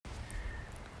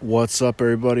What's up,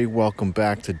 everybody? Welcome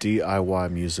back to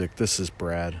DIY Music. This is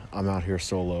Brad. I'm out here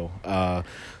solo.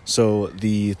 So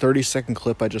the 30-second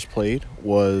clip I just played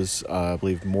was, I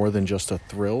believe, More Than Just a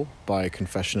Thrill by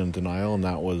Confession and Denial, and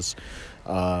that was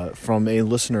from a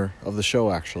listener of the show,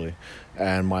 actually.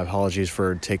 And my apologies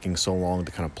for taking so long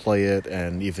to kind of play it,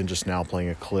 and even just now playing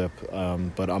a clip.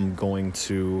 But I'm going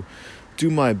to do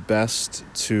my best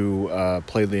to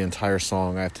play the entire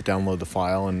song. I have to download the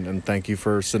file, and thank you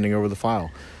for sending over the file.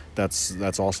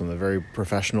 That's awesome. They're very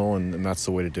professional, and that's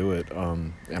the way to do it.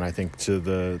 And I think to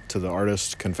the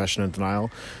artist, Confession and Denial,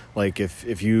 like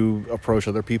if you approach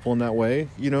other people in that way,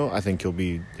 I think you'll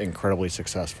be incredibly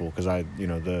successful, because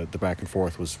the back and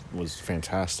forth was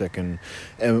fantastic, and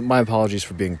my apologies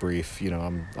for being brief.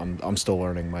 I'm still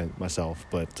learning myself,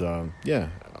 but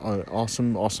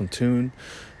awesome tune.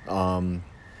 I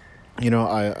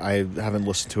haven't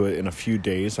listened to it in a few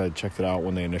days. I checked it out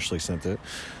when they initially sent it.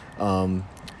 They're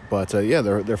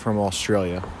from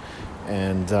Australia.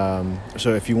 And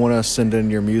so if you want to send in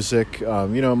your music,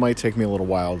 it might take me a little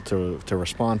while to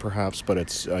respond perhaps, but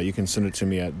it's you can send it to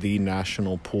me at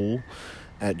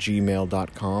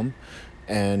thenationalpool@gmail.com.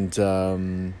 And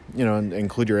and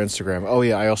include your Instagram. Oh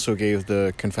yeah, I also gave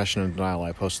the Confession and Denial.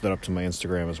 I posted that up to my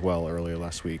Instagram as well earlier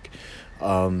last week.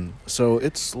 So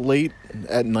it's late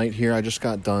at night here. I just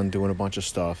got done doing a bunch of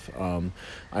stuff.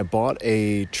 I bought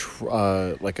a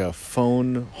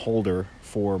phone holder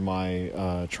for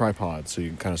my tripod, so you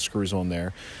can kind of screws on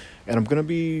there. And I'm gonna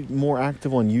be more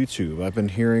active on YouTube. I've been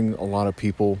hearing a lot of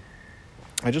people.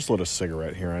 I just lit a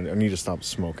cigarette here. I need to stop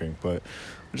smoking, but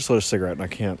I just lit a cigarette and I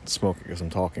can't smoke it because I'm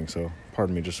talking. So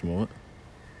pardon me just a moment.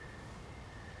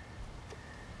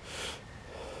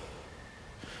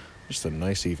 Just a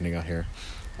nice evening out here.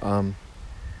 But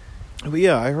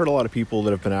yeah, I heard a lot of people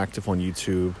that have been active on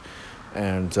YouTube,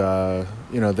 and they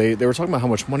were talking about how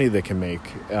much money they can make.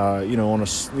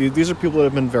 These are people that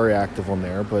have been very active on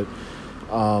there, but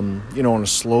on a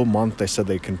slow month, they said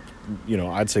they can,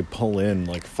 I'd say pull in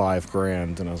like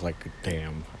 $5,000, and I was like,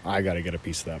 damn, I got to get a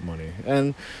piece of that money.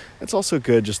 And it's also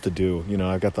good just to do.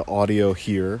 I've got the audio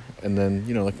here, and then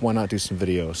why not do some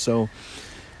video? So.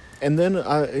 And then,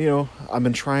 I've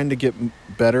been trying to get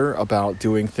better about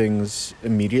doing things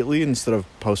immediately instead of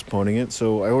postponing it.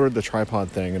 So I ordered the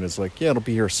tripod thing, and it's like, yeah, it'll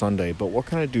be here Sunday, but what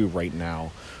can I do right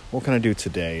now? What can I do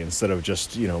today? Instead of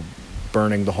just,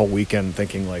 burning the whole weekend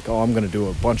thinking like, oh, I'm going to do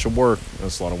a bunch of work.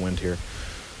 There's a lot of wind here.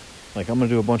 Like, I'm going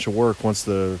to do a bunch of work once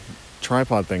the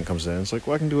tripod thing comes in. It's like,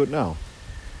 well, I can do it now.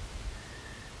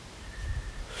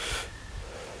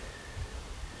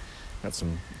 Got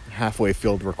some halfway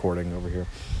field recording over here.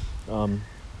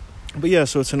 But yeah,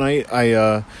 so tonight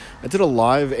I did a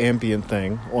live ambient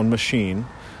thing on Machine.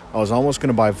 I was almost going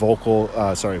to buy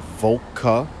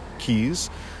Volca keys,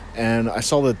 and I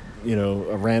saw that,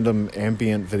 a random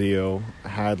ambient video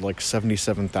had like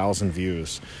 77,000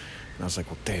 views. And I was like,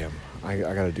 well, damn, I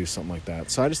got to do something like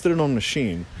that. So I just did it on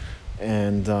Machine,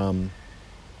 and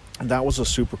that was a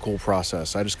super cool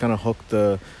process. I just kind of hooked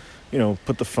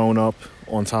put the phone up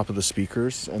on top of the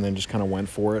speakers and then just kind of went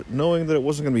for it, knowing that it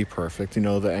wasn't going to be perfect.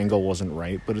 The angle wasn't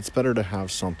right, but it's better to have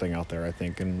something out there, I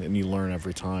think, and you learn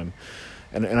every time.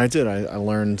 And I did. I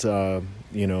learned,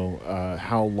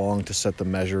 how long to set the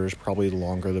measures. Probably the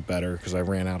longer the better, because I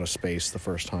ran out of space the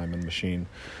first time in the Machine.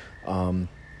 And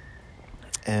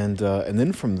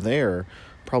then from there,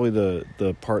 probably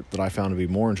the part that I found to be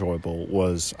more enjoyable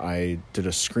was I did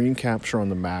a screen capture on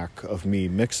the Mac of me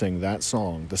mixing that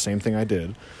song, the same thing I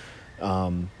did,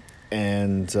 and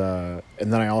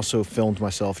then I also filmed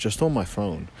myself just on my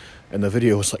phone, and the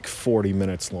video was like 40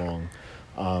 minutes long.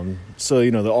 So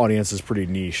the audience is pretty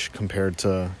niche compared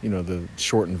to the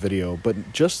shortened video,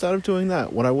 but just out of doing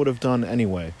that, what I would have done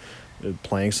anyway,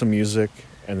 playing some music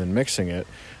and then mixing it,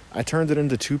 I turned it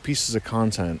into 2 pieces of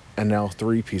content, and now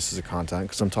 3 pieces of content,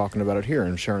 because I'm talking about it here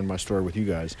and sharing my story with you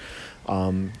guys.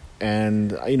 I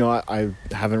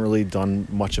haven't really done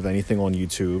much of anything on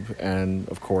YouTube, and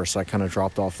of course I kind of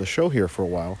dropped off the show here for a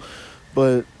while,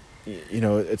 but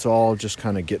it's all just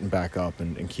kind of getting back up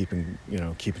and keeping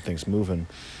things moving.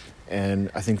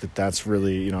 And I think that's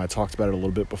really, I talked about it a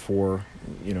little bit before,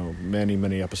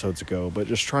 many episodes ago, but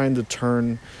just trying to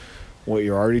turn what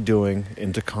you're already doing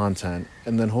into content,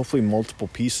 and then hopefully multiple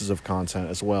pieces of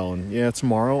content as well. And yeah,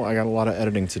 tomorrow I got a lot of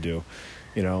editing to do,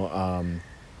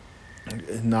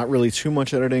 not really too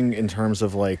much editing in terms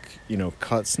of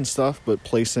cuts and stuff, but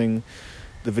placing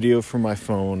the video from my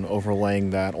phone,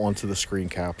 overlaying that onto the screen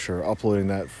capture, uploading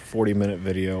that 40-minute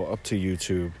video up to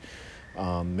YouTube,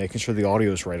 making sure the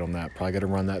audio is right on that. Probably got to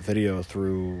run that video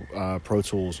through Pro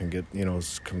Tools and get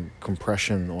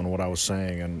compression on what I was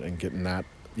saying, and getting that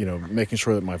making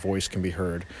sure that my voice can be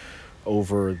heard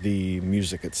over the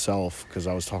music itself, because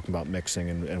I was talking about mixing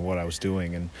and what I was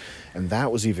doing, and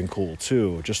that was even cool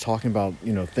too, just talking about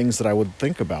things that I would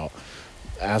think about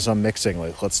as I'm mixing,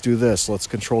 like, let's do this, let's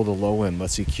control the low end,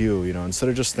 let's EQ, instead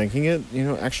of just thinking it,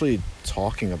 actually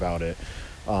talking about it.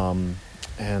 And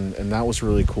that was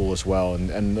really cool as well.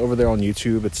 And over there on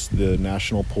YouTube, it's the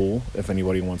National Pool, if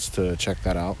anybody wants to check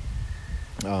that out.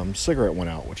 Cigarette went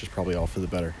out, which is probably all for the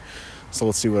better. So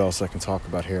let's see what else I can talk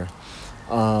about here.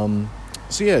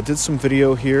 So yeah, I did some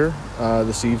video here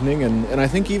this evening, and I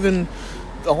think even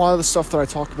a lot of the stuff that I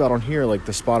talk about on here, like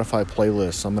the Spotify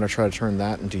playlist, I'm going to try to turn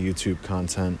that into YouTube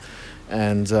content.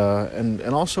 And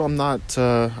also I'm not,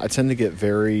 I tend to get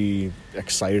very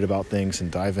excited about things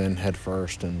and dive in head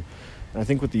first. And I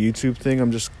think with the YouTube thing,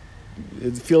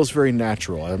 it feels very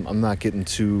natural. I'm not getting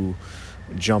too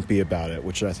jumpy about it,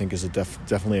 which I think is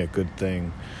definitely a good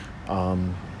thing.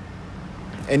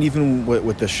 And even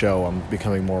with the show, I'm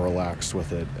becoming more relaxed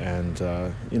with it. And,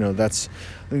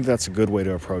 I think that's a good way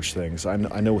to approach things. I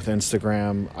know with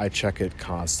Instagram, I check it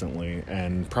constantly,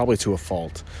 and probably to a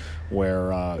fault,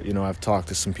 where, I've talked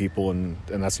to some people, and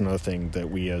that's another thing that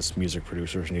we as music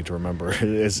producers need to remember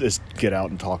is get out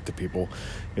and talk to people,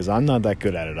 because I'm not that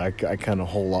good at it. I kind of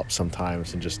hole up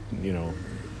sometimes and just,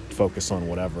 focus on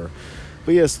whatever.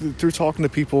 But yes, through talking to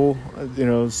people,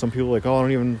 some people are like, oh, I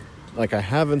don't even... Like, I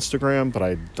have Instagram, but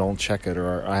I don't check it,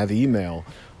 or I have email,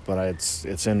 but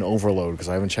it's in overload because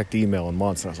I haven't checked email in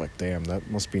months. And I was like, damn, that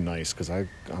must be nice, because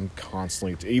I'm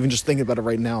constantly, even just thinking about it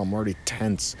right now, I'm already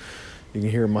tense. You can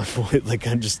hear my voice, like,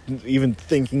 I'm just, even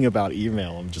thinking about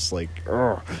email, I'm just like,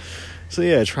 ugh. So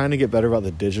yeah, trying to get better about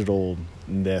the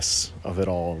digitalness of it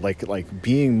all, like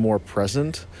being more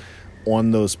present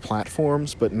on those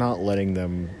platforms, but not letting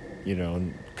them,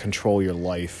 control your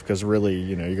life, because really,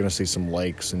 you're going to see some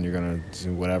likes and you're going to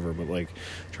do whatever, but like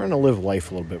trying to live life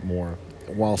a little bit more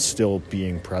while still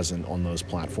being present on those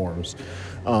platforms.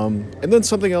 And then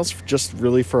something else, just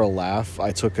really for a laugh,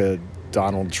 I took a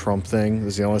Donald Trump thing.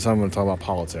 This is the only time I'm going to talk about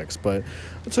politics, but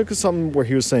I took something where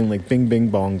he was saying like bing, bing,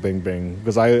 bong, bing, bing,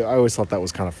 because I always thought that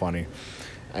was kind of funny.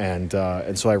 And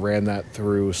so I ran that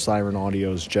through Siren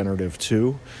Audio's Generative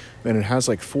 2, and it has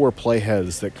like 4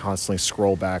 playheads that constantly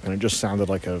scroll back, and it just sounded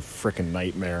like a freaking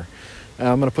nightmare. And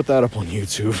I'm going to put that up on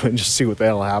YouTube and just see what the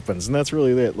hell happens. And that's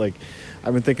really it. Like,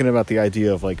 I've been thinking about the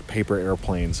idea of like paper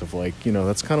airplanes, of like,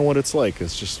 that's kind of what it's like.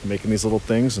 It's just making these little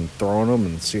things and throwing them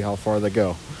and see how far they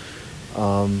go.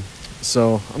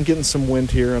 So I'm getting some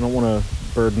wind here. I don't want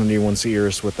to burden anyone's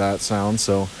ears with that sound.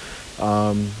 So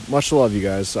much love, you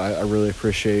guys. I really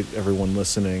appreciate everyone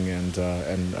listening, and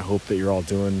I hope that you're all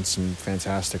doing some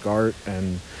fantastic art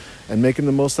and making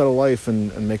the most out of life,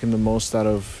 and making the most out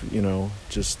of,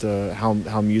 just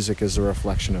how music is a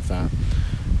reflection of that.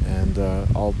 And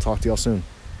I'll talk to y'all soon.